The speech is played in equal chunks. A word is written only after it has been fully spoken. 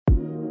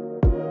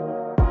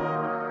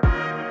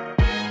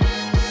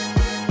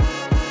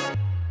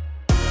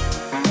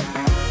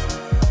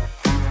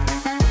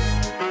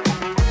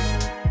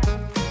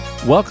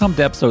Welcome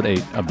to episode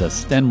 8 of the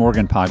Sten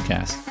Morgan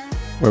podcast,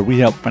 where we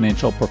help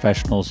financial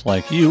professionals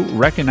like you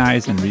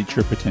recognize and reach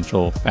your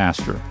potential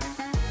faster.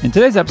 In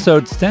today's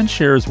episode, Sten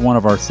shares one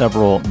of our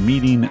several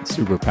meeting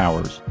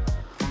superpowers.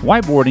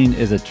 Whiteboarding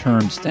is a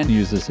term Sten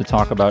uses to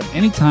talk about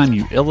anytime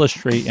you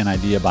illustrate an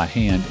idea by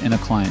hand in a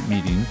client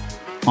meeting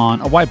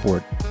on a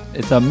whiteboard.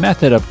 It's a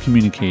method of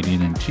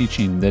communicating and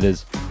teaching that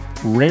is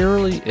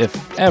rarely,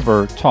 if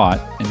ever,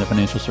 taught in the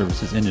financial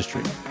services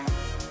industry.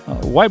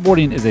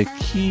 Whiteboarding is a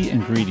key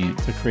ingredient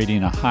to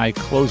creating a high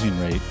closing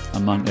rate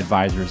among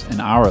advisors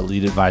in our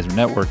Elite Advisor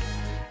Network.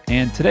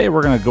 And today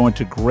we're going to go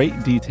into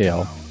great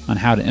detail on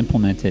how to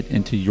implement it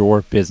into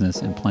your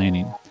business and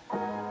planning.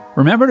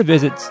 Remember to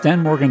visit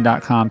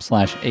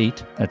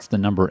stenmorgan.com/8, that's the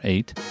number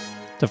 8,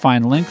 to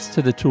find links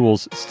to the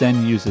tools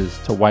Sten uses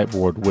to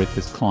whiteboard with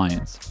his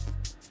clients.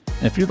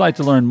 And if you'd like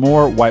to learn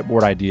more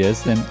whiteboard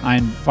ideas, then I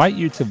invite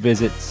you to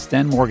visit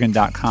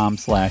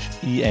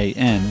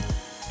stenmorgan.com/EAN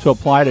to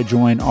apply to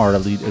join our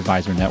Elite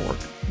Advisor Network.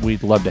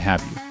 We'd love to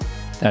have you.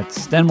 That's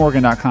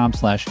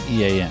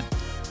stenmorgan.com/EAN.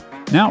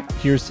 Now,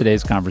 here's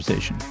today's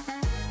conversation.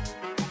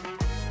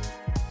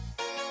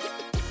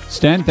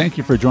 Sten, thank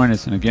you for joining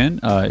us. And again,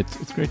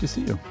 it's great to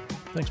see you.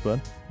 Thanks,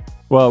 bud.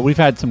 Well, we've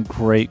had some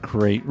great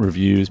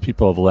reviews.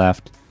 People have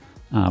left.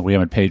 We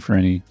haven't paid for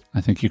any.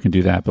 I think you can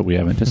do that, but we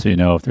haven't, just so you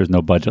know, if there's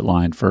no budget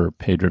line for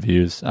paid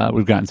reviews.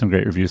 We've gotten some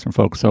great reviews from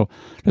folks. So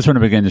just want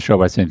to begin the show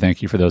by saying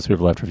thank you for those who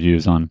have left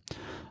reviews on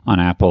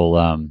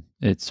Apple.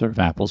 It's sort of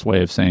Apple's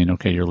way of saying,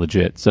 okay, you're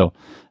legit. So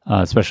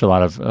especially a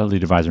lot of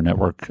Elite Advisor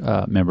Network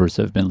members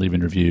have been leaving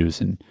reviews,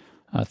 and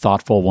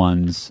thoughtful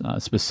ones,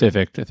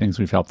 specific to things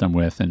we've helped them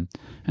with, and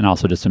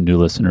also just some new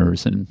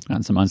listeners, and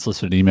gotten some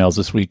unsolicited emails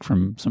this week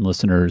from some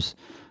listeners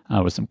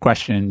with some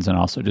questions and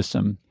also just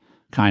some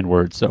kind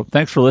words. So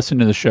thanks for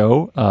listening to the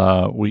show.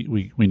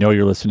 We know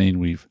you're listening.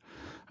 We're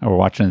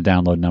watching the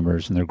download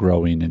numbers, and they're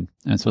growing.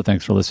 And so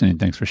thanks for listening.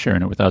 Thanks for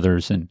sharing it with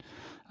others. And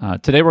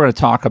today we're going to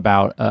talk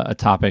about a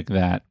topic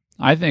that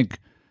I think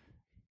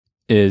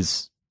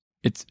it's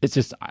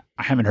just,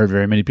 I haven't heard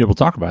very many people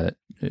talk about it.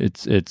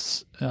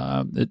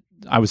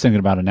 I was thinking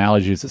about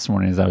analogies this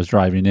morning as I was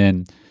driving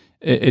in.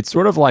 It's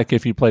sort of like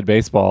if you played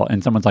baseball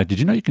and someone's like, did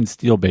you know you can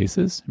steal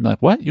bases? I'm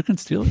like, what? You can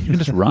steal? You can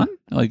just run?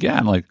 I'm like, yeah.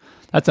 I'm like,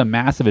 that's a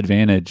massive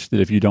advantage that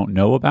if you don't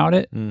know about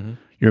it,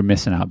 you're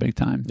missing out big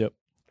time. Yep.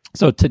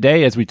 So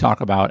today, as we talk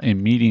about a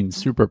meeting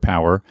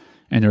superpower,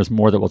 and there's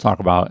more that we'll talk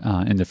about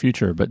in the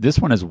future, but this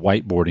one is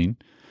whiteboarding.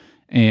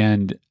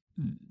 And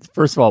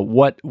first of all,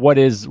 what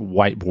is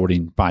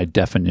whiteboarding by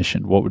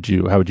definition? How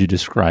would you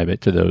describe it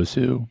to those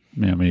who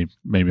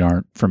maybe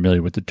aren't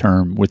familiar with the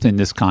term within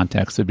this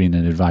context of being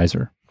an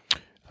advisor?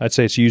 I'd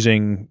say it's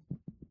using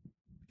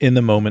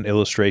in-the-moment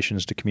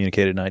illustrations to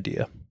communicate an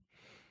idea.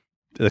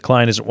 The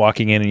client isn't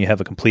walking in and you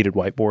have a completed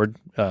whiteboard.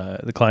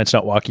 The client's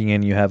not walking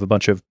in, you have a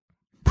bunch of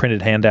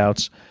printed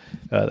handouts.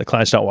 The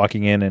client's not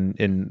walking in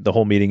and the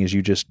whole meeting is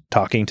you just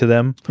talking to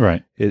them.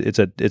 Right. It's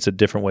a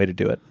different way to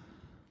do it.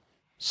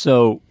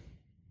 So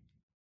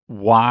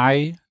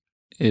why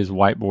is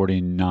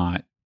whiteboarding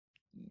not...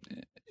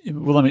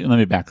 Well, let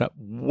me back up.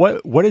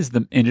 What is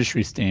the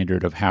industry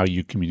standard of how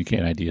you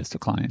communicate ideas to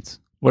clients?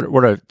 What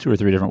are 2 or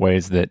 3 different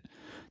ways that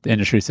the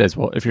industry says,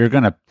 well, if you're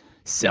going to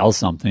sell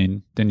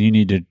something, then you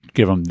need to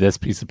give them this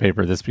piece of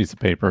paper, this piece of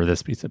paper,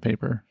 this piece of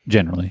paper,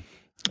 generally?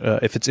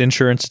 If it's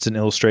insurance, it's an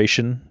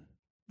illustration,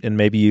 and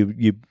maybe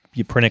you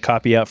print a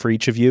copy out for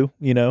each of you,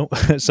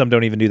 Some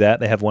don't even do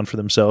that. They have one for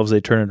themselves. They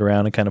turn it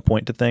around and kind of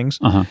point to things.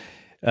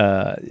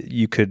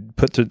 You could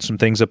put some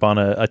things up on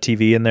a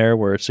TV in there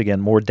where it's, again,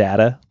 more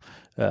data,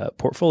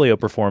 portfolio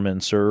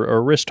performance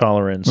or risk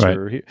tolerance.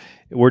 Right.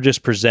 We're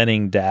just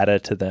presenting data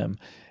to them.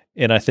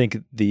 And I think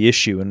the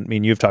issue, and I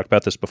mean, you've talked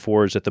about this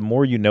before, is that the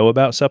more you know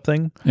about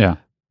something,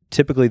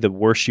 typically the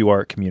worse you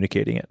are at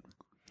communicating it.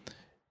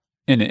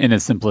 In a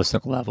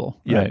simplistic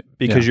level, right?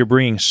 Because you're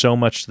bringing so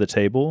much to the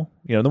table.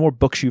 The more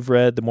books you've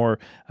read, the more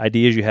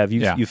ideas you have.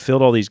 You've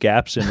filled all these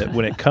gaps in that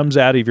when it comes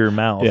out of your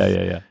mouth,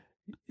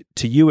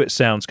 to you it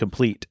sounds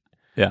complete.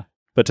 Yeah.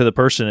 But to the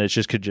person, it's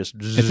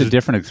a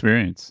different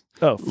experience.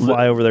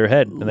 Fly over their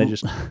head, and they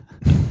just...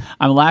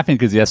 I'm laughing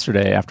because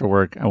yesterday after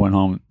work, I went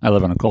home. I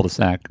live on a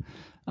cul-de-sac,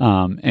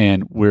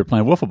 and we were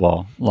playing wiffle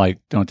ball. Like,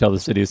 don't tell the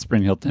city of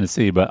Spring Hill,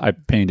 Tennessee, but I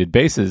painted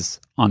bases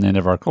on the end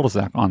of our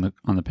cul-de-sac on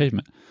the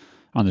pavement,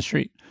 on the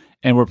street,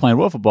 and we're playing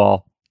wiffle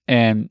ball,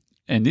 and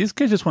these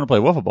kids just want to play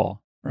wiffle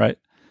ball, right?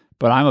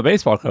 But I'm a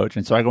baseball coach,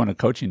 and so I go into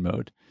coaching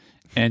mode,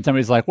 and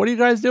somebody's like, "What are you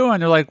guys doing?"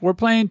 They're like, "We're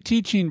playing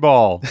teaching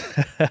ball."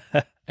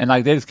 And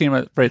like they just came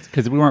up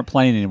because we weren't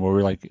playing anymore. We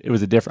were like, it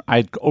was a different.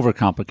 I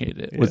overcomplicated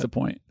it. Was the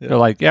point? Yeah. They're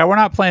like, yeah, we're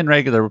not playing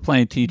regular. We're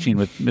playing teaching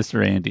with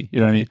Mr. Andy. You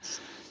know what I mean?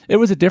 It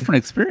was a different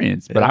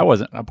experience, but I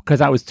wasn't, because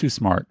I was too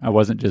smart. I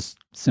wasn't just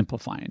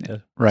simplifying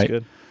it. Right.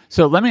 Good.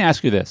 So let me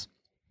ask you this: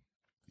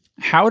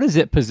 how does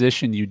it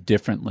position you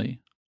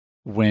differently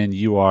when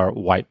you are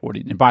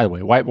whiteboarding? And by the way,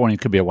 whiteboarding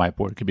could be a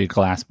whiteboard, it could be a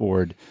glass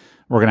board.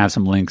 We're going to have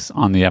some links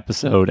on the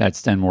episode at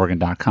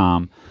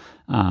stenmorgan.com.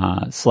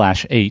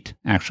 /8,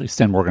 actually,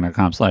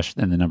 stenmorgan.com/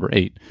 and the number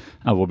 8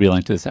 will be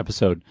linked to this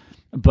episode.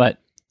 But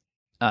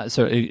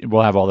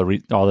we'll have all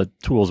the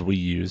tools we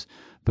use.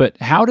 But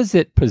how does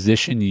it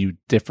position you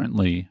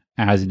differently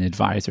as an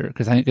advisor?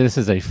 Because I think this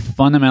is a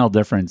fundamental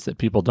difference that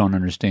people don't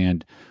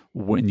understand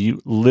when you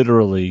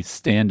literally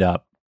stand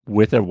up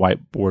with a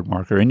whiteboard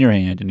marker in your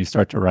hand and you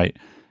start to write,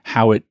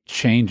 how it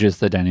changes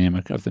the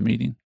dynamic of the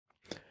meeting.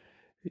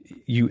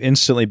 You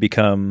instantly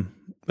become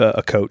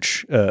a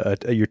coach.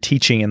 You're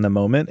teaching in the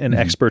moment, and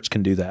experts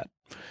can do that.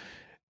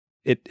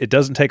 It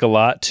doesn't take a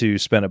lot to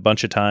spend a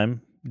bunch of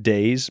time,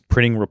 days,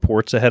 printing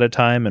reports ahead of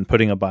time and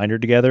putting a binder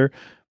together,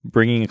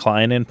 bringing a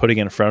client in, putting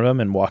it in front of them,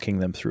 and walking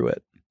them through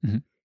it. Mm-hmm.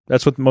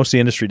 That's what most of the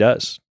industry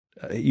does.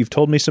 You've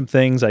told me some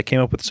things. I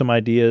came up with some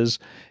ideas.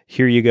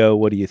 Here you go.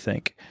 What do you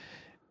think?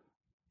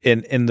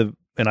 And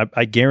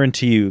I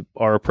guarantee you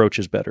our approach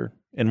is better.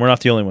 And we're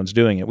not the only ones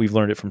doing it. We've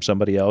learned it from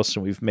somebody else,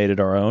 and we've made it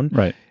our own.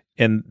 Right.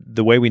 And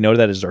the way we know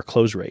that is our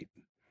close rate.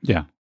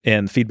 Yeah.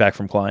 And feedback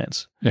from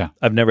clients. Yeah.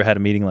 I've never had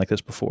a meeting like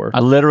this before. I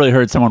literally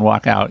heard someone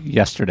walk out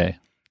yesterday.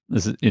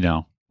 This is,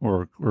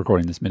 we're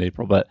recording this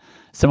mid-April, but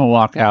someone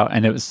walked out,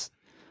 and it was,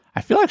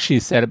 I feel like she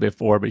said it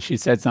before, but she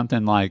said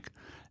something like,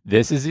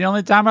 "This is the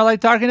only time I like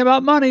talking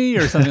about money,"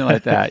 or something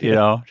like that.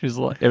 She's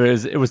like,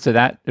 it was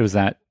that.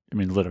 I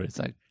mean, literally, it's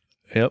like,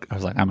 yep. I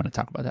was like, I'm going to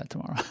talk about that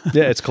tomorrow.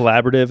 Yeah, it's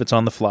collaborative. It's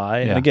on the fly.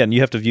 Yeah. And again, you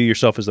have to view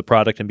yourself as the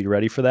product and be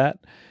ready for that.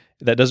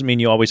 That doesn't mean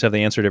you always have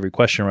the answer to every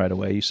question right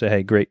away. You say,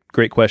 "Hey, great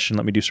question.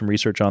 Let me do some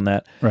research on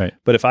that." Right.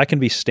 But if I can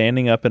be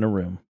standing up in a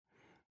room,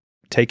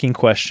 taking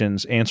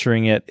questions,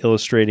 answering it,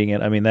 illustrating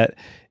it, I mean, that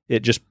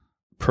it just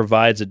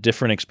provides a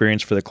different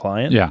experience for the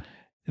client. Yeah.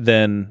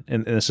 And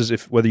this is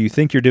whether you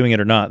think you're doing it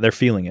or not, they're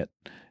feeling it.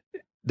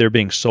 They're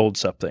being sold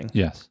something.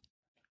 Yes.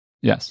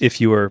 If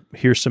you are,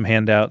 here's some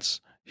handouts,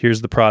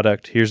 here's the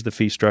product, here's the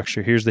fee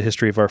structure, here's the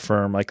history of our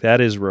firm, like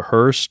that is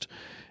rehearsed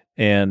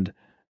and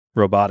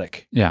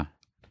robotic. Yeah.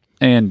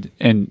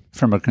 And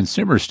from a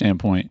consumer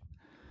standpoint,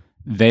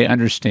 they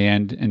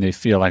understand and they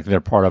feel like they're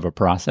part of a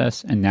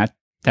process, and that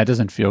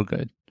doesn't feel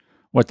good.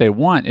 What they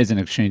want is an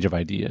exchange of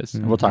ideas.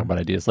 And we'll talk about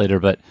ideas later,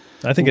 but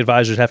I think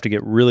advisors have to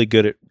get really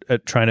good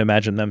at trying to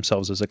imagine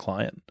themselves as a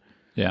client.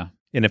 Yeah.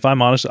 And if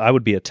I'm honest, I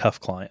would be a tough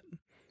client.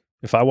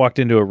 If I walked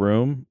into a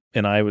room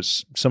and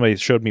somebody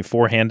showed me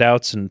 4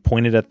 handouts and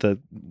pointed at the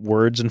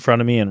words in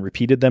front of me and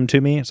repeated them to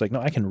me, it's like, no,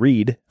 I can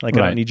read. Like,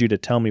 right. I don't need you to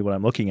tell me what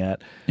I'm looking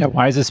at. Yeah.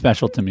 Why is this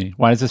special to me?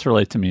 Why does this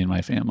relate to me and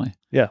my family?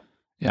 Yeah.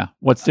 Yeah.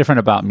 What's different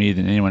about me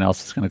than anyone else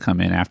that's going to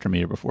come in after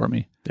me or before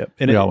me? Yep.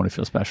 And we all want to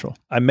feel special.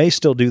 I may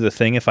still do the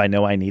thing if I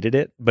know I needed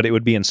it, but it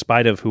would be in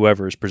spite of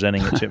whoever is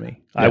presenting it to me.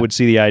 Yeah. I would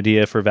see the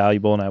idea for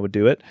valuable and I would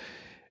do it.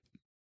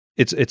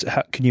 It's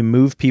how can you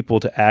move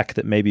people to act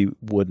that maybe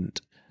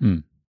wouldn't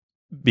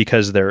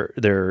because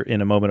they're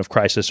in a moment of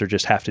crisis or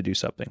just have to do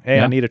something. Hey,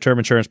 yeah. I need a term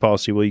insurance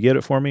policy. Will you get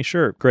it for me?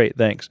 Sure. Great.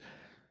 Thanks.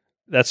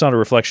 That's not a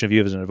reflection of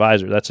you as an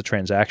advisor. That's a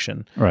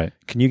transaction. Right.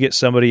 Can you get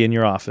somebody in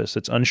your office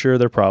that's unsure of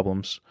their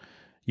problems?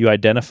 You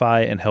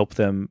identify and help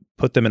them,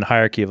 put them in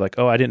hierarchy of like,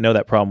 oh, I didn't know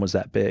that problem was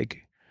that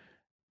big,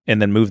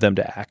 and then move them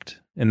to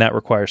act. And that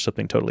requires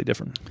something totally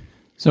different.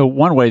 So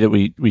one way that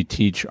we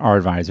teach our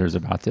advisors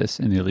about this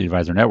in the Elite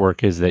Advisor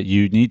Network is that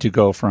you need to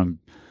go from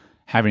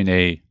having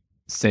a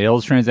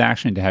sales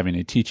transaction to having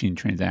a teaching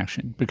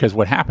transaction. Because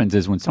what happens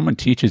is when someone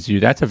teaches you,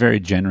 that's a very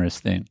generous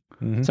thing.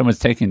 Mm-hmm. Someone's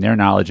taking their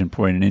knowledge and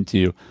pouring it into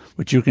you,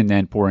 which you can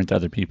then pour into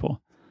other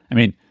people. I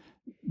mean,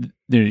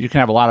 you can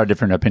have a lot of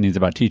different opinions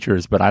about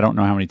teachers, but I don't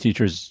know how many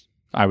teachers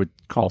I would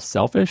call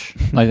selfish.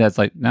 Like that's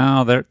like,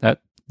 no,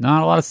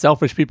 not a lot of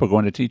selfish people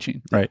going to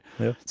teaching, right?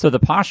 Yeah. So the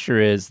posture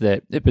is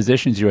that it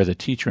positions you as a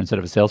teacher instead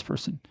of a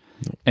salesperson.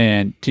 Yeah.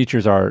 And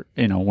teachers are,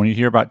 when you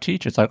hear about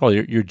teach, it's like, oh,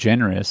 you're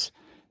generous,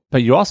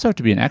 but you also have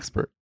to be an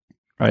expert,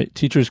 right?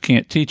 Teachers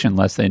can't teach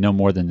unless they know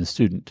more than the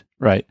student,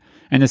 right?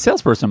 And the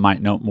salesperson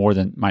might know more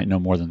than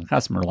the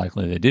customer,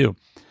 likely they do,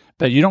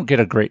 but you don't get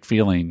a great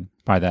feeling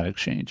by that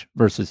exchange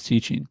versus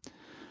teaching.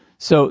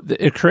 So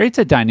it creates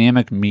a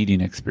dynamic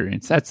meeting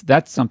experience.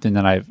 That's something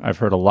that I've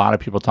heard a lot of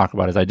people talk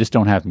about is I just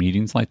don't have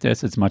meetings like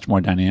this. It's much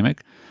more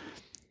dynamic.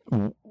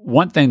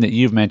 One thing that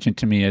you've mentioned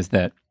to me is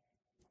that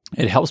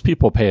it helps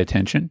people pay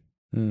attention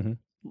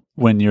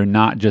when you're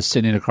not just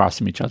sitting across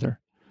from each other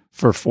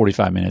for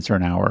 45 minutes or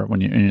an hour.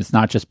 And it's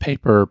not just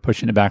paper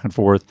pushing it back and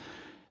forth.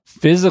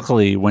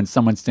 Physically, when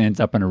someone stands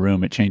up in a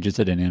room, it changes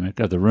the dynamic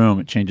of the room.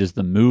 It changes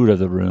the mood of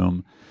the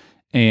room.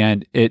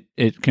 And it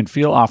can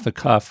feel off the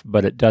cuff,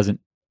 but it doesn't.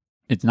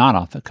 It's not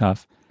off the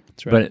cuff.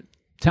 That's right. But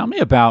tell me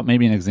about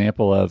maybe an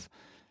example of,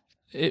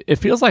 it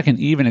feels like an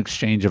even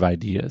exchange of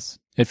ideas.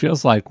 It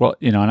feels like, well,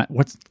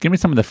 give me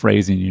some of the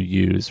phrasing you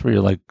use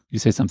where you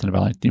say something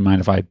about like, do you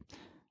mind if I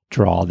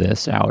draw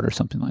this out or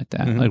something like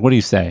that? Mm-hmm. Like, what do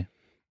you say?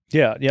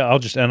 Yeah.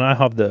 And I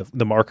have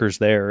the markers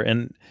there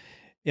and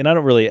I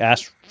don't really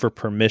ask for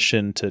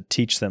permission to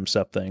teach them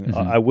something. Mm-hmm.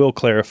 I will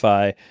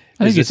clarify.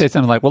 I think you say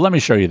something like, well, let me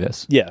show you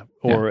this. Yeah.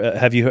 Or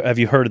have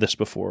you heard of this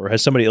before? Or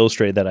has somebody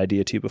illustrated that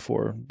idea to you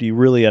before? Do you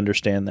really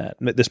understand that?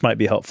 This might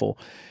be helpful.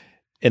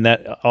 And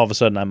that all of a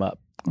sudden I'm up.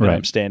 and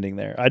I'm standing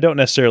there. I don't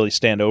necessarily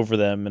stand over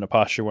them in a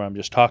posture where I'm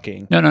just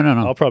talking. No.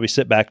 I'll probably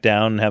sit back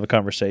down and have a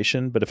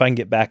conversation. But if I can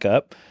get back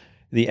up,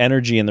 the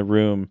energy in the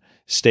room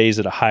stays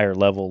at a higher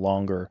level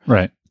longer.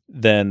 Right.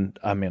 Then,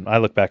 I mean, I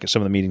look back at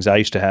some of the meetings I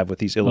used to have with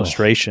these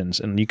illustrations,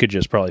 and you could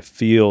just probably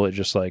feel it,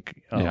 just like,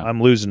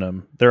 I'm losing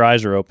them. Their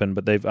eyes are open,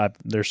 but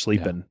they're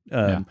sleeping.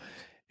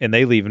 And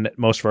they leave.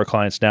 Most of our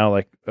clients now,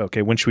 like,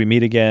 okay, when should we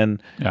meet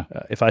again?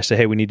 If I say,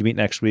 hey, we need to meet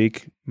next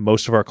week,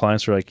 most of our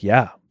clients are like,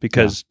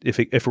 because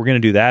if we're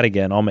going to do that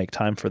again, I'll make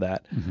time for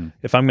that. Mm-hmm.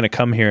 If I'm going to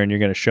come here and you're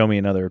going to show me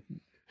another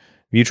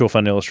mutual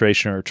fund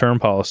illustration or a term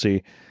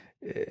policy,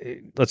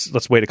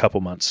 let's wait a couple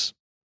months.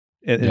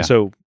 And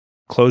so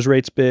close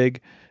rate's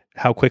big.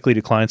 How quickly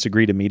do clients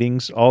agree to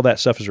meetings? All that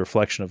stuff is a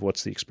reflection of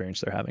what's the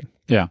experience they're having.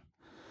 Yeah.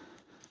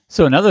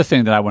 So another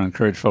thing that I want to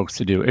encourage folks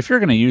to do, if you're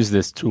going to use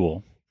this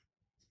tool,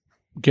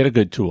 get a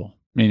good tool.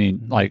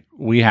 Meaning, like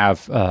we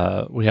have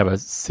a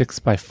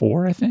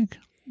 6x4, I think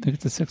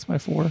it's a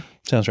 6x4.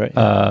 Sounds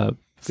right.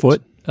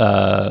 Foot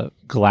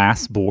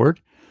glass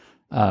board,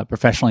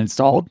 professionally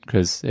installed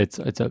because it's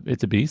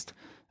a beast.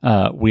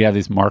 We have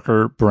this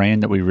marker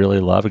brand that we really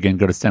love. Again,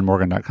 go to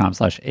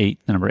stenmorgan.com/8,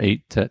 the number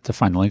 8 to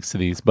find the links to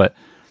these. But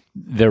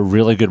they're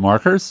really good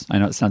markers. I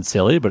know it sounds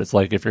silly, but it's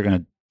like if you're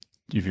gonna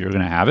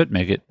have it,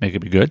 make it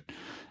be good.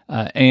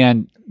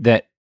 And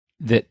that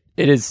it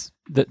is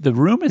the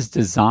room is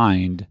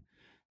designed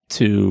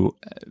to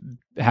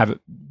have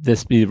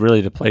this be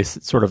really the place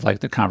that's sort of like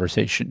the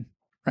conversation,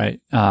 right?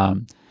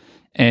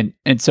 And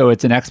so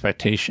it's an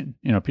expectation.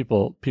 You know,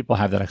 people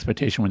have that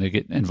expectation when they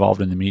get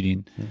involved in the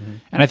meeting. Mm-hmm.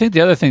 And I think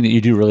the other thing that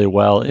you do really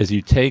well is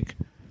you take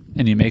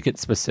and you make it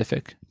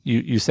specific.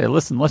 You say,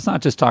 listen, let's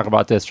not just talk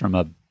about this from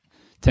a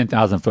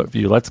 10,000 foot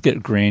view. Let's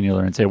get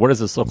granular and say, what does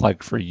this look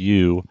like for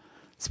you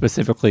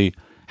specifically?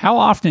 How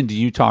often do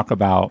you talk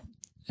about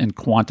and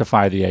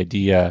quantify the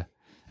idea?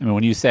 I mean,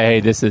 when you say, hey,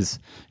 this is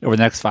over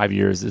the next 5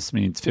 years, this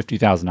means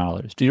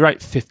 $50,000. Do you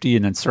write 50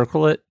 and then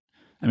circle it?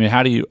 I mean,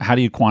 how do you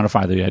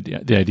quantify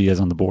the ideas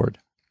on the board?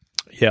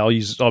 Yeah,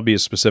 I'll be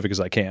as specific as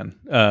I can,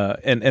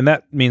 and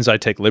that means I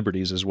take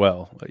liberties as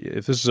well.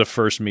 If this is a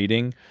first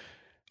meeting,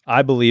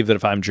 I believe that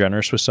if I'm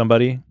generous with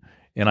somebody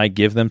and I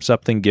give them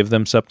something, and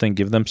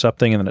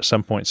then at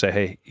some point say,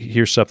 hey,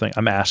 here's something.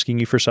 I'm asking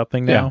you for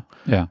something now.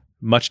 Yeah.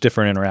 Much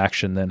different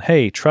interaction than,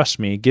 hey, trust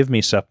me, give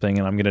me something,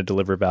 and I'm going to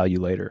deliver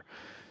value later.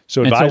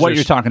 So what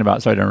you're talking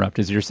about, sorry to interrupt,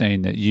 is you're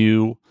saying that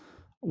you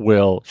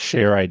will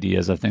share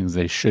ideas of things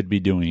they should be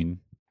doing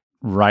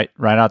right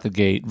out the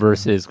gate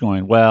versus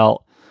going,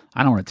 well,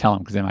 I don't want to tell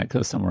them because they might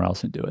go somewhere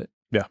else and do it.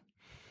 Yeah.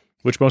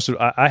 Which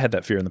I had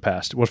that fear in the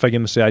past. What if I give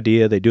them this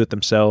idea, they do it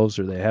themselves,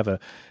 or they have a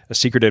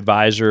secret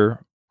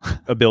advisor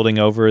a building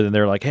over, then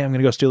they're like, hey, I'm going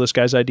to go steal this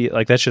guy's idea.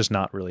 Like, that's just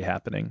not really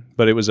happening.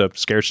 But it was a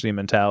scarcity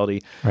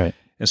mentality. Right.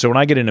 And so when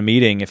I get in a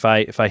meeting, if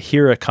I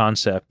hear a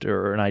concept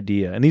or an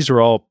idea, and these are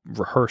all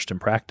rehearsed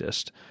and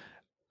practiced,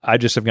 I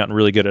just have gotten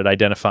really good at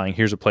identifying,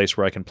 here's a place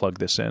where I can plug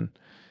this in.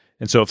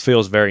 And so it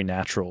feels very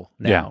natural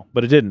now,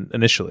 but it didn't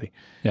initially.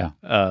 Yeah.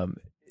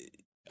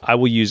 I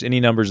will use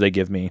any numbers they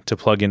give me to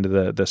plug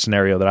into the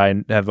scenario that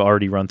I have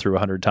already run through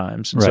 100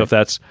 times. And so if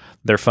that's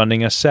they're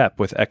funding a SEP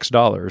with X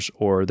dollars,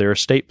 or their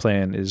estate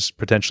plan is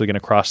potentially going to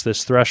cross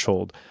this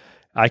threshold,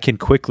 I can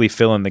quickly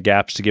fill in the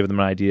gaps to give them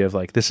an idea of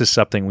like, this is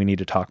something we need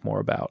to talk more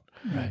about.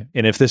 Right.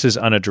 And if this is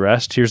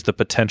unaddressed, here's the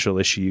potential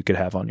issue you could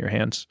have on your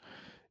hands.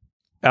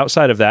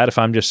 Outside of that, if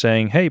I'm just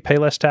saying, hey, pay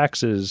less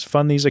taxes,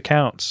 fund these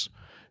accounts,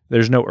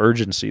 there's no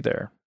urgency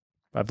there.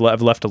 I've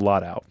left a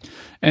lot out.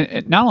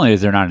 And not only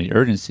is there not any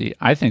urgency,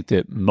 I think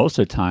that most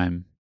of the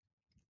time,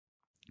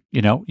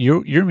 you know,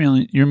 you're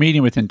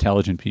meeting with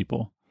intelligent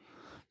people,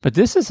 but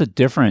this is a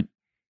different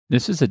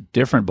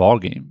ball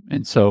game.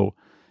 And so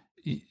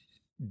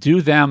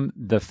do them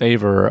the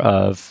favor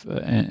of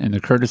and the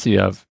courtesy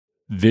of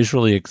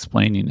visually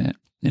explaining it.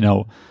 You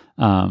know,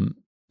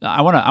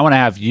 I want to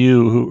have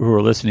you who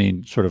are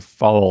listening sort of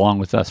follow along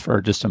with us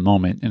for just a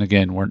moment. And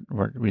again,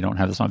 we don't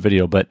have this on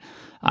video, but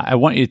I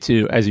want you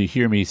to, as you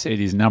hear me say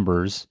these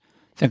numbers,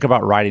 think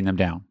about writing them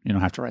down. You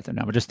don't have to write them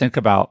down, but just think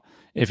about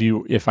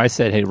if I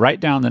said, hey, write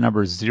down the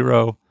numbers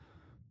 0,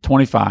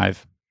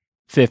 25,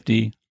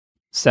 50,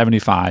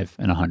 75,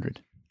 and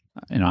 100.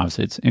 And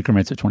obviously it's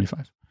increments of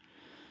 25.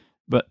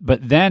 But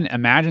then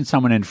imagine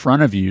someone in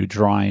front of you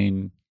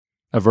drawing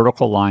a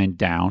vertical line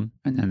down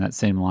and then that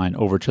same line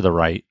over to the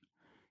right,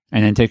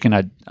 and then taking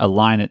a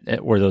line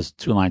at where those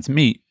two lines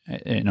meet,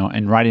 you know,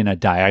 and writing a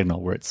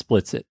diagonal where it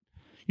splits it.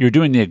 You're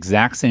doing the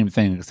exact same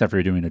thing except for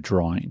you're doing a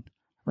drawing,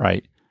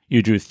 right?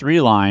 You drew 3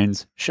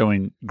 lines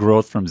showing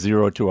growth from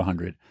 0 to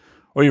 100,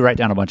 or you write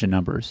down a bunch of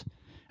numbers.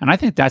 And I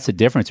think that's the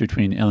difference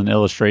between an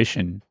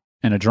illustration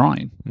and a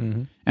drawing.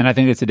 Mm-hmm. And I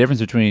think it's the difference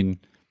between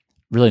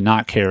really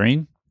not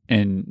caring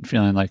and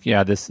feeling like,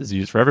 yeah, this is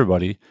used for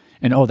everybody,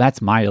 and oh,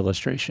 that's my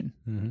illustration,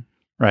 mm-hmm.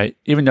 right?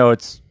 Even though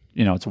it's,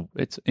 you know,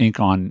 it's ink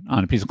on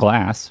a piece of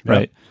glass,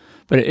 right? Yep.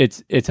 But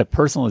it's a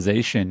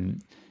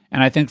personalization,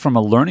 and I think from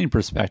a learning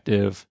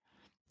perspective,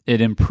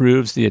 it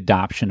improves the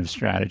adoption of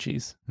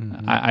strategies.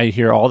 I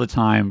hear all the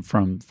time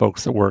from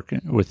folks that work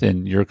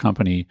within your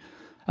company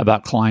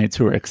about clients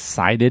who are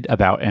excited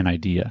about an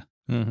idea.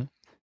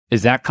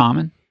 Is that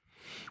common?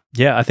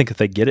 Yeah, I think if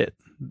they get it,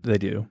 they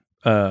do.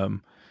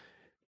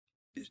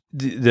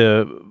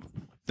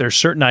 There's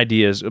certain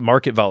ideas,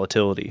 market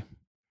volatility.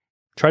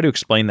 Try to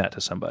explain that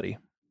to somebody.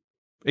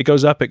 It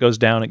goes up, it goes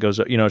down, it goes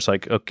up. It's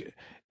like, okay,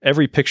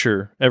 every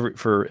picture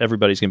for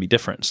everybody's going to be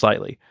different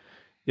slightly.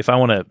 If I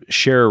want to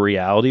share a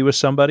reality with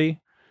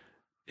somebody,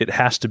 it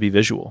has to be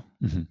visual.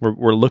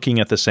 We're looking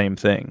at the same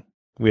thing.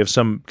 We have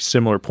some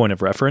similar point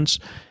of reference,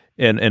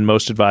 and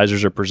most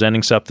advisors are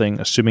presenting something,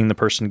 assuming the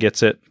person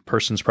gets it.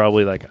 Person's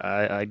probably like,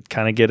 I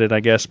kind of get it,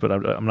 I guess, but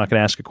I'm not going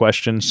to ask a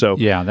question. So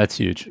yeah, that's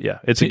huge. Yeah,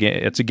 it's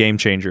a game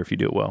changer if you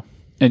do it well.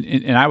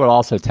 And I would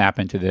also tap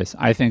into this.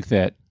 I think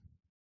that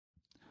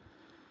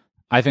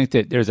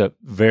there's a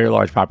very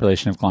large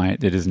population of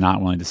client that is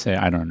not willing to say,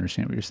 I don't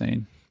understand what you're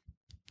saying.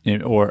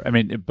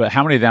 But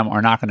how many of them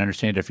are not going to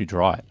understand it if you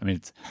draw it? I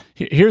mean,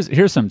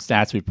 here's some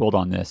stats we pulled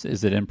on this,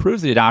 is it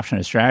improves the adoption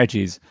of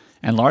strategies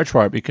in large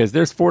part because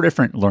there's 4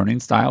 different learning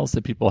styles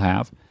that people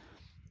have,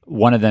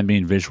 one of them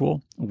being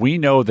visual. We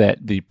know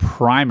that the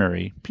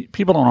primary,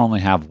 people don't only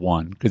have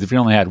one, because if you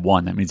only had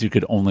one, that means you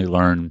could only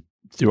learn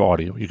through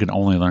audio, you could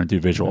only learn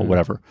through visual,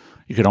 whatever.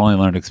 You could only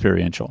learn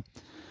experiential.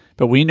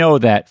 But we know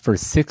that for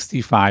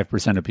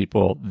 65% of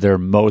people, their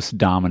most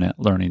dominant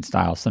learning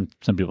style, some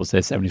people say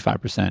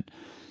 75%,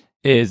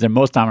 is their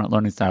most dominant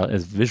learning style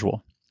is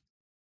visual.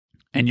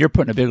 And you're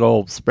putting a big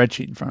old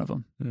spreadsheet in front of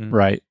them,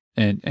 right?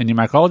 And you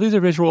might go, oh, these are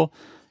visual.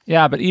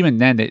 Yeah, but even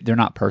then, they're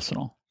not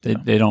personal.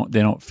 They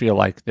don't feel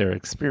like they're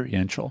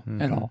experiential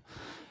at all.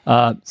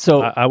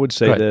 So I would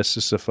say this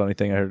is a funny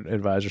thing I heard an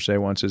advisor say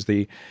once, is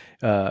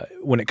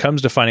when it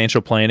comes to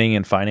financial planning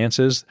and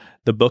finances,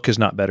 the book is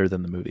not better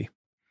than the movie.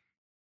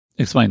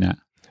 Explain that.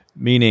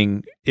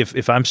 Meaning,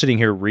 if I'm sitting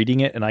here reading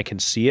it and I can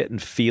see it and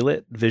feel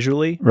it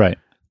visually, right?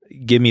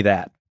 Give me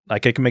that.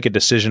 Like, I can make a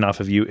decision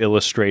off of you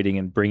illustrating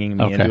and bringing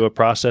me into a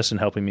process and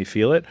helping me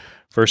feel it,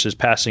 versus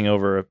passing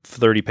over a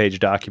 30-page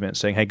document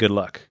saying, hey, good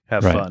luck,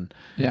 have fun.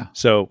 Yeah.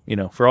 So,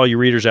 for all you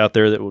readers out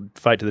there that would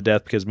fight to the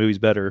death because movie's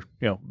better,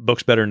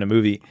 book's better than a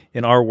movie,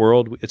 in our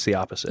world, it's the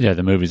opposite. Yeah,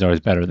 the movie's always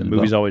better than the book.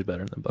 Movie's always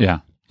better than the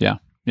book.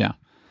 Yeah.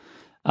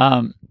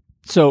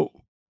 So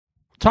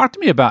talk to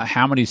me about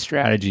how many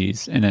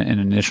strategies in an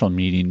initial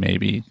meeting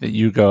maybe that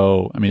you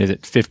go, is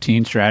it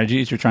 15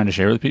 strategies you're trying to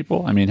share with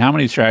people? How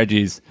many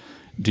strategies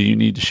do you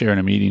need to share in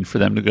a meeting for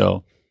them to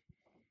go,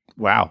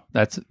 wow,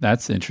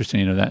 that's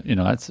interesting,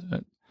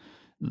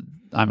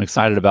 I'm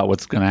excited about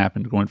what's going to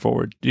happen going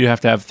forward? Do you have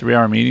to have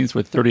 3-hour meetings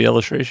with 30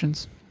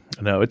 illustrations?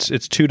 No, it's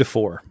 2 to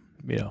 4.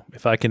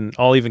 If I can,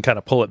 I'll even kind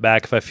of pull it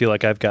back if I feel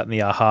like I've gotten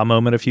the aha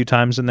moment a few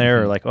times in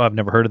there, or like, oh, I've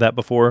never heard of that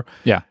before.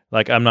 Yeah.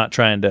 Like, I'm not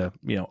trying to,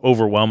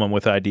 overwhelm them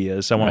with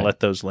ideas. I want to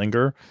let those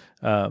linger.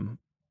 And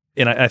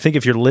I think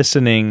if you're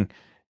listening,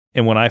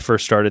 and when I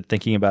first started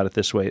thinking about it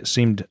this way, it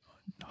seemed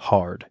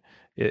hard.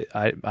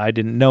 I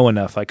didn't know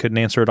enough. I couldn't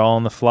answer it all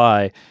on the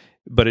fly,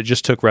 but it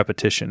just took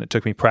repetition. It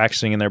took me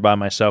practicing in there by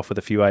myself with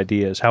a few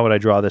ideas. How would I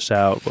draw this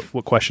out?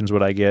 What questions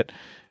would I get?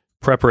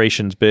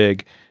 Preparation's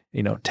big.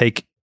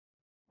 Take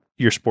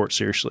your sport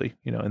seriously,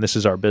 and this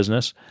is our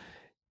business,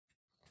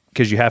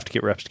 because you have to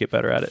get reps to get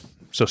better at it.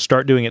 So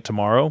start doing it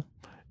tomorrow,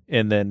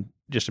 and then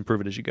just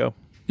improve it as you go.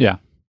 Yeah.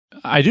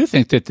 I do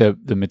think that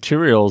the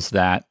materials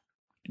that,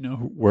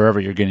 wherever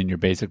you're getting your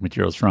basic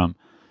materials from,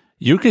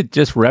 you could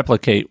just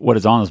replicate what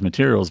is on those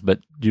materials, but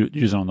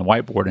use it on the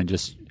whiteboard. And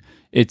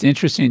it's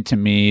interesting to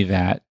me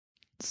that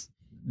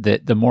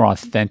the more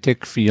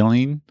authentic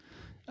feeling,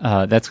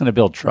 that's going to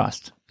build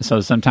trust.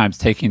 So sometimes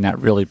taking that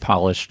really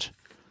polished,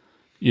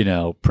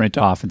 print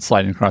off and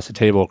sliding across the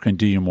table can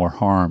do you more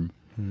harm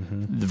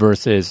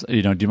versus, do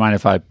you mind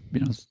if I'm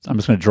just going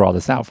to draw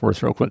this out for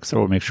us real quick so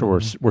we'll make sure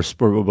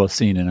we're both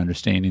seeing and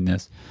understanding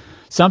this.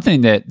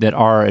 Something that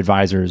our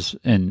advisors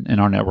in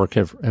our network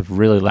have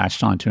really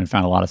latched onto and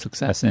found a lot of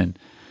success in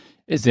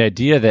is the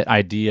idea that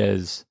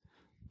ideas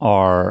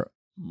are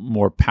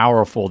more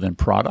powerful than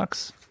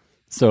products.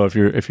 So if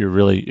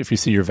you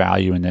see your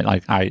value in that,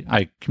 like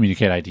I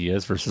communicate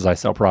ideas versus I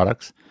sell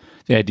products,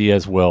 the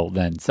ideas will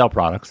then sell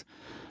products.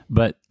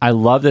 But I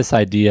love this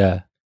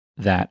idea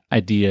that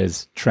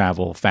ideas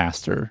travel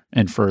faster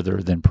and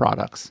further than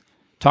products.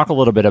 Talk a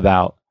little bit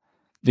about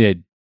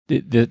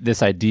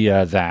this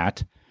idea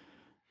that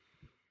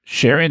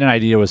sharing an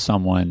idea with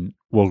someone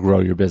will grow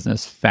your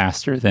business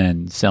faster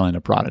than selling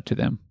a product to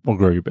them will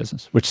grow your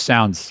business, which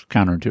sounds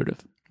counterintuitive.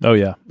 Oh,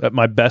 yeah.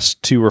 My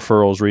best 2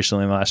 referrals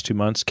recently in the last 2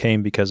 months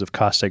came because of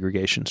cost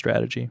segregation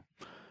strategy.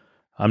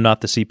 I'm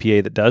not the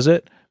CPA that does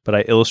it, but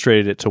I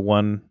illustrated it to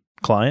one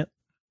client,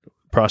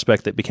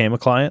 prospect that became a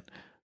client,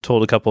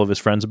 told a couple of his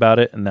friends about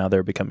it, and now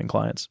they're becoming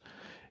clients.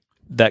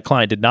 That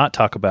client did not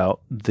talk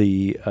about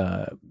the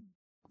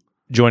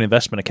joint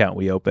investment account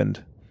we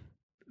opened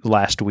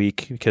last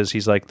week, because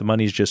he's like, the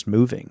money's just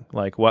moving.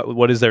 Like,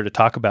 what is there to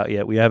talk about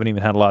yet? We haven't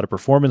even had a lot of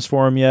performance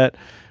for him yet.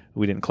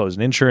 We didn't close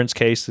an insurance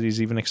case that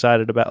he's even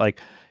excited about. Like,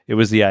 It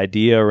was the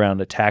idea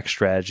around a tax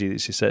strategy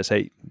that she says,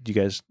 hey, you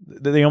guys,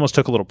 they almost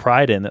took a little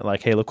pride in it.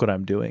 Like, hey, look what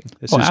I'm doing.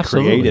 This is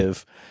absolutely.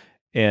 creative.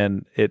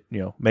 And it,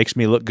 makes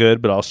me look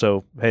good, but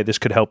also, hey, this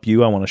could help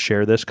you. I want to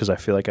share this because I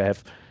feel like I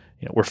have,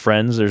 we're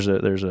friends. There's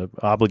a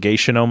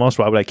obligation almost.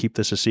 Why would I keep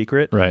this a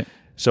secret? Right.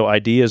 So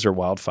ideas are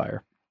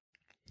wildfire.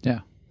 Yeah.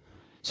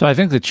 So I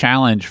think the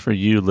challenge for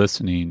you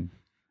listening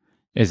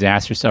is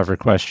ask yourself a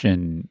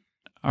question: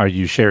 are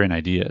you sharing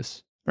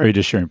ideas, or are you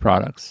just sharing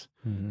products?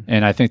 Mm-hmm.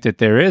 And I think that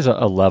there is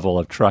a level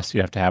of trust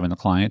you have to have in the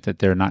client that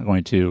they're not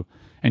going to.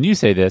 And you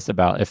say this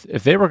about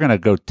if they were going to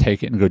go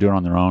take it and go do it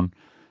on their own,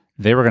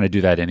 they were going to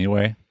do that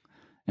anyway.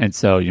 And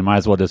so you might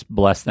as well just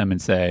bless them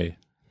and say,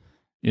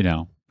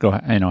 go,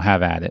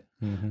 have at it.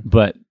 Mm-hmm.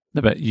 But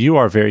you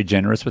are very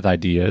generous with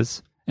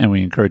ideas, and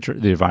we encourage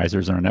the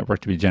advisors in our network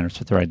to be generous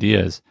with their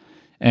ideas.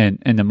 And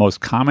the most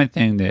common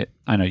thing that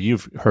I know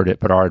you've heard it,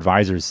 but our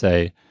advisors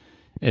say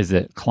is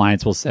that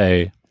clients will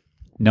say,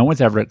 no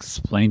one's ever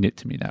explained it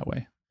to me that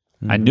way.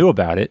 Mm-hmm. I knew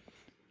about it.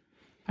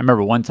 I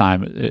remember one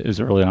time, it was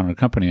early on in the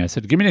company, I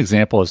said, give me an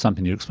example of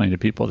something you explain to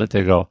people that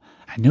they go,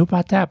 I knew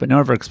about that, but no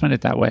one ever explained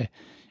it that way.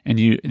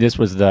 And this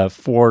was the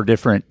 4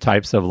 different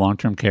types of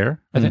long-term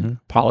care, I think,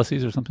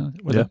 policies or something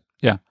like that.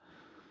 Yeah.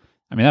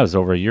 I mean, that was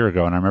over a year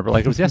ago, and I remember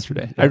like it was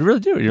yesterday. I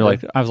really do.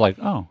 I was like,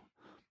 oh,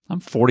 I'm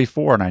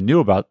 44, and I knew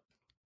about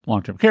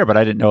long-term care, but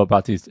I didn't know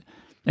about these.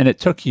 And it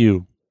took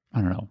you,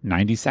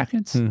 90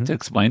 seconds to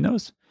explain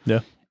those. Yeah.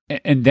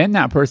 And then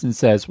that person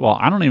says, well,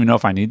 I don't even know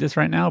if I need this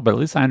right now, but at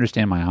least I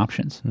understand my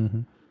options.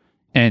 Mm-hmm.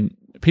 And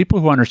people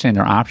who understand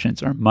their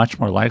options are much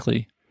more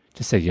likely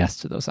to say yes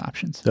to those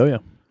options. Oh, yeah.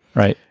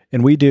 Right.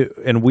 And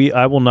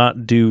I will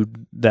not do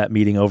that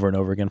meeting over and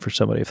over again for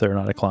somebody if they're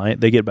not a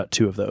client. They get about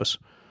 2 of those.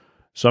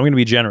 So I'm going to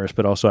be generous,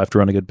 but also I have to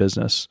run a good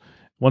business.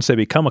 Once they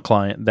become a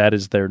client, that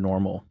is their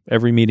normal.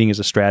 Every meeting is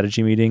a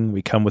strategy meeting.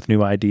 We come with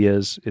new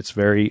ideas. It's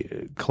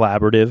very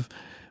collaborative,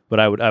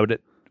 but I would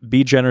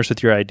be generous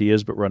with your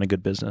ideas, but run a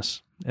good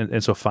business.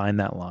 And so find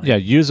that line. Yeah,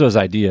 use those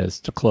ideas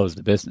to close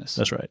the business.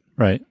 That's right.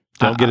 Right.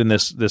 Don't get in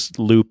this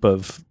loop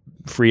of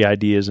free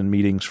ideas and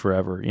meetings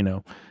forever.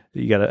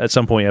 You got to, at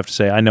some point you have to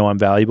say, I know I'm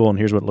valuable and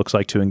here's what it looks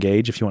like to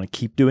engage if you want to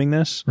keep doing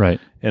this. Right.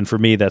 And for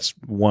me, that's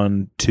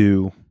 1,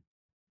 2.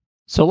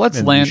 So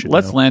let's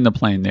land the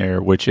plane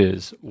there, which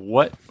is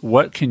what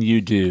can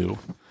you do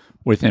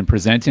within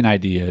presenting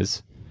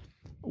ideas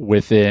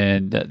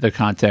within the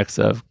context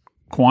of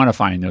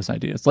quantifying those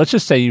ideas. Let's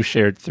just say you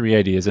shared 3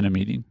 ideas in a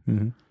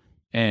meeting,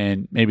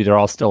 and maybe they're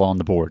all still on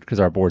the board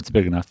because our board's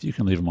big enough that you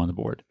can leave them on the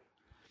board.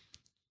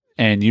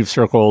 And you've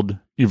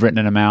written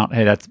an amount.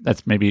 Hey,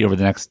 that's maybe over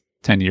the next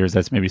 10 years,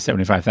 that's maybe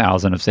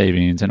 75,000 of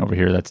savings, and over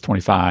here that's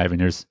 25,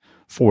 and there's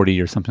 40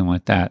 or something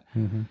like that.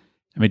 Mm-hmm.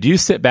 I mean, do you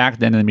sit back at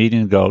the end of the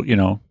meeting and go,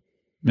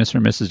 Mr.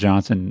 and Mrs.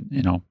 Johnson,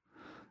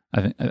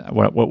 I think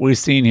what we've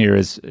seen here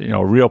is,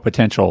 real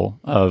potential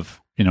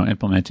of,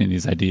 implementing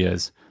these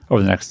ideas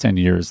over the next 10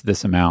 years,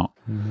 this amount.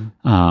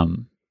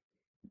 Mm-hmm.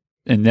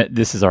 And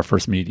this is our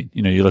first meeting.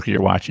 You look at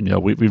your watch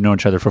and we've known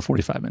each other for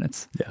 45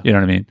 minutes. Yeah. You know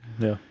what I mean?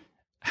 Yeah.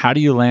 How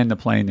do you land the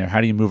plane there? How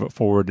do you move it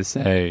forward to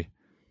say,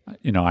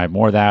 I have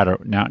more of that, or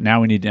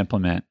now we need to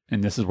implement,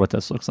 and this is what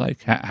this looks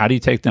like? How do you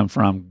take them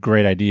from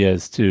great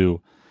ideas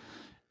to,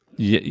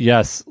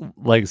 yes,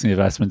 legacy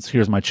investments,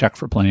 here's my check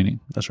for planning?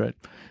 That's right.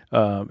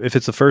 If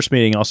it's the first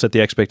meeting, I'll set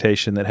the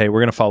expectation that, hey, we're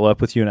going to follow up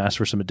with you and ask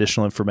for some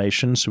additional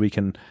information so we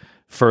can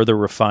further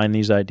refine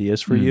these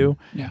ideas for you.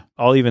 Yeah.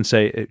 I'll even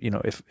say,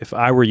 if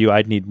I were you,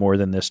 I'd need more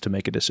than this to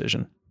make a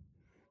decision.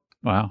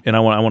 Wow. And I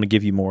want to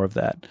give you more of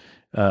that.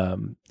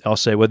 I'll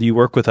say, whether you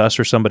work with us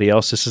or somebody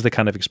else, this is the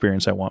kind of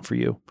experience I want for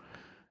you.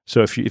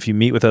 So if you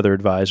meet with other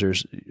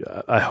advisors,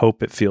 I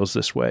hope it feels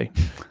this way.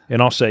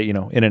 And I'll say,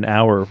 in an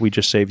hour, we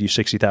just saved you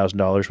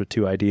 $60,000 with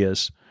 2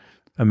 ideas.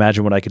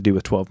 Imagine what I could do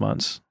with 12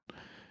 months.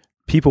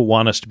 People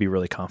want us to be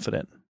really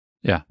confident.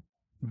 Yeah.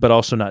 But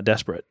also not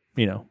desperate.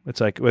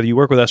 It's like, whether you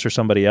work with us or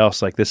somebody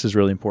else, like, this is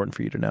really important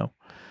for you to know.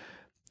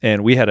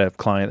 And we had a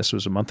client, this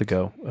was a month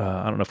ago.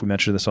 I don't know if we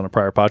mentioned this on a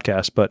prior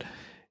podcast, but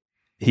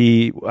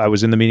I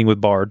was in the meeting with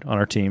Bard on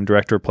our team,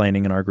 director of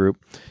planning in our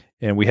group.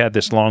 And we had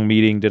this long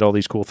meeting, did all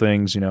these cool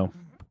things,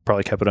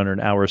 probably kept it under an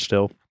hour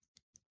still.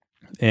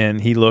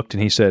 And he looked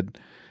and he said,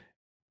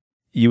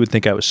 you would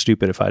think I was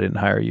stupid if I didn't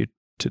hire you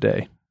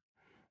today.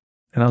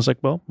 And I was like,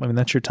 well,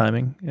 that's your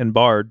timing. And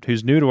Bard,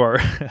 who's new to our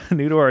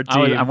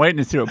team. I'm waiting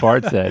to see what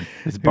Bard said.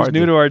 Who's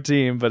new to our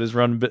team, but has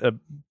run a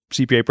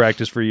CPA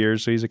practice for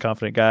years, so he's a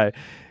confident guy.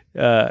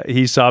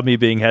 He saw me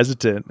being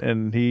hesitant,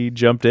 and he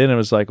jumped in and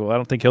was like, well, I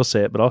don't think he'll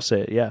say it, but I'll say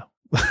it, yeah.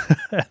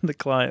 And the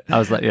client, I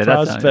was like, yeah,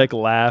 prospect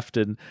laughed,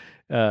 and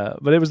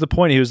but it was the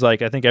point. He was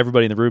like, I think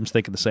everybody in the room's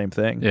thinking the same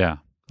thing. Yeah,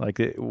 like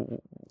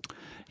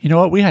you know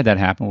what? We had that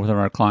happen with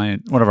our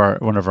client, one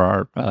of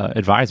our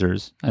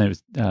advisors. I think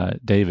it was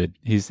David.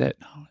 He said,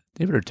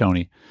 David or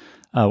Tony,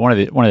 one of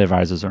the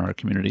advisors in our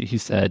community. He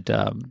said,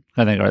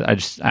 I think I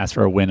just asked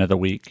for a win of the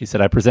week. He said,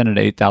 I presented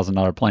an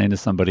 $8,000 plan to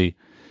somebody,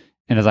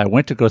 and as I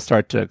went to go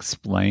start to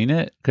explain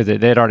it, because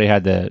they had already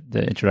had the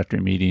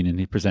introductory meeting, and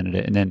he presented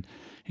it, and then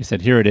he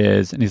said, here it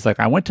is. And he's like,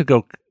 I went to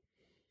go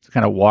to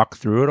kind of walk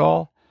through it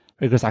all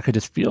because I could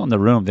just feel in the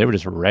room they were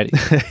just ready.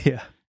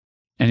 Yeah.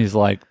 And he's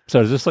like,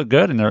 "So does this look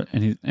good?"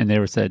 And they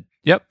were said,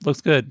 "Yep,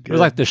 looks good." It was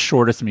like the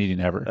shortest meeting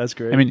ever. That's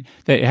great. I mean,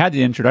 they had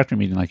the introductory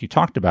meeting like you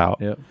talked about.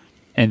 Yep.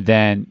 And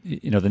then,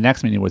 the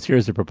next meeting was,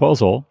 here's the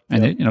proposal.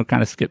 And they,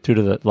 kind of skipped through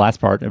to the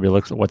last part. Everybody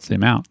looks at what's the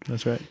amount.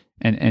 That's right.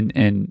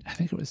 And I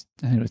think it was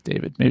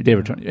David, maybe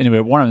David.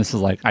 Anyway, one of them is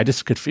like, I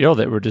just could feel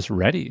that we're just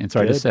ready. And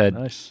so I just said,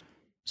 nice.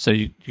 So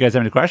you guys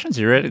have any questions?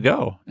 You're ready to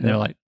go. And they're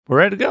like, we're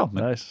ready to go.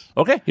 Nice.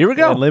 Okay, here we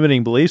go. And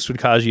limiting beliefs would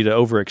cause you to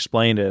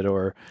over-explain it,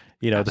 or,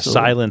 Absolutely. The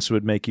silence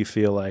would make you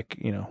feel like,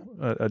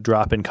 a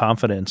drop in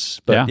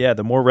confidence. But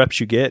the more reps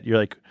you get, you're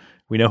like,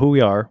 we know who we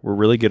are. We're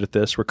really good at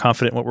this. We're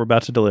confident in what we're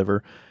about to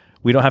deliver.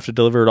 We don't have to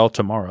deliver it all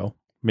tomorrow.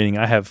 Meaning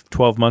I have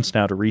 12 months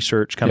now to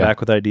research, come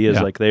back with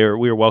ideas. Like we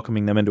are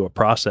welcoming them into a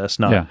process,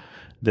 not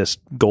this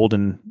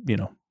golden,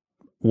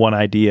 one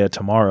idea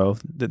tomorrow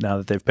now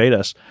that they've paid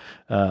us.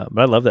 But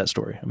I love that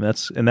story. I mean,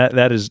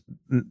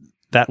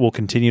 that will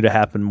continue to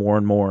happen more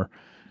and more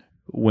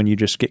when you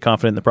just get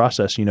confident in the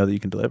process, that you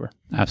can deliver.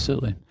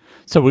 Absolutely.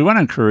 So we want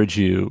to encourage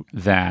you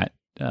that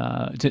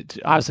to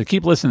obviously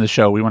keep listening to the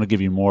show. We want to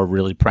give you more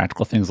really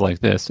practical things like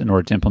this in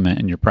order to implement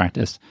in your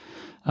practice.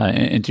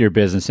 Into your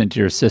business, into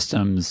your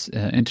systems,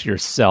 into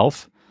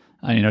yourself.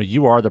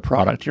 You are the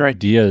product. Your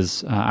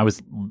ideas. I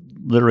was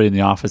literally in the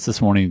office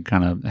this morning,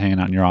 kind of hanging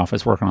out in your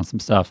office, working on some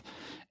stuff,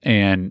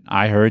 and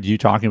I heard you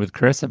talking with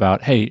Chris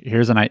about, hey,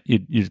 here's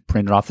you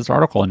printed off this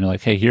article, and you're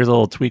like, hey, here's a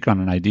little tweak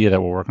on an idea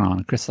that we're working on.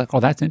 And Chris is like, oh,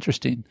 that's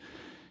interesting.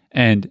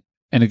 And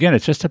again,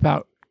 it's just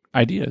about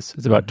ideas.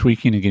 It's about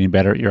tweaking and getting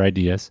better at your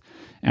ideas.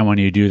 And when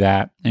you do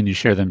that and you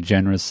share them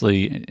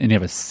generously and you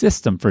have a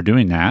system for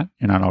doing that,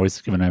 you're not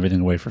always giving everything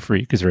away for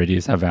free because your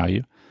ideas have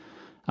value,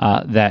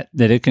 that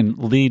it can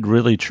lead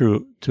really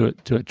to a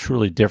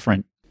truly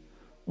different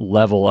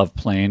level of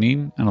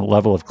planning and a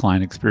level of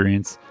client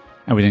experience.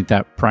 And we think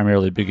that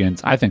primarily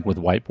begins, I think, with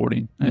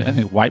whiteboarding. Mm-hmm. I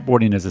think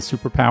whiteboarding is a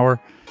superpower,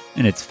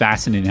 and it's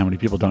fascinating how many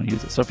people don't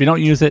use it. So if you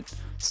don't use it,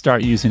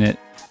 start using it.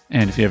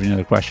 And if you have any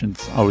other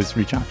questions, always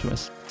reach out to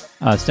us.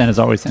 Sten, as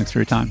always, thanks for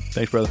your time.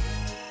 Thanks, brother.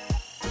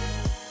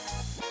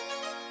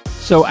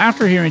 So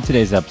after hearing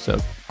today's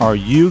episode, are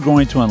you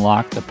going to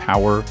unlock the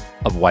power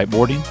of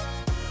whiteboarding?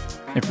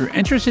 If you're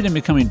interested in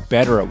becoming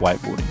better at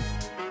whiteboarding,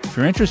 if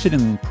you're interested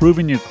in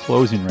improving your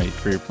closing rate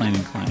for your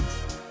planning clients,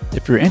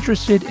 if you're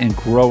interested in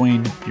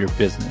growing your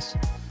business,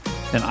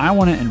 then I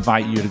want to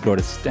invite you to go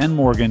to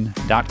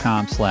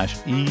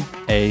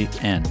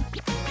stenmorgan.com/EAN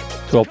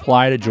to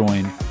apply to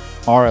join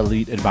our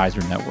Elite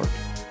Advisor Network.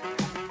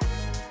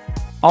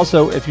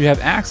 Also, if you have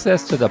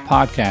access to the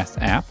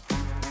podcast app,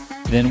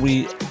 then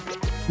we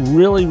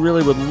really,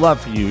 really would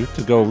love for you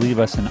to go leave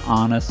us an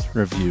honest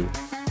review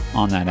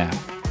on that app.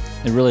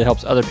 It really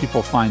helps other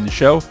people find the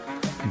show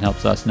and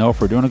helps us know if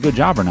we're doing a good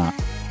job or not.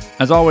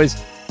 As always,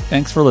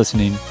 thanks for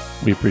listening.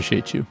 We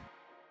appreciate you.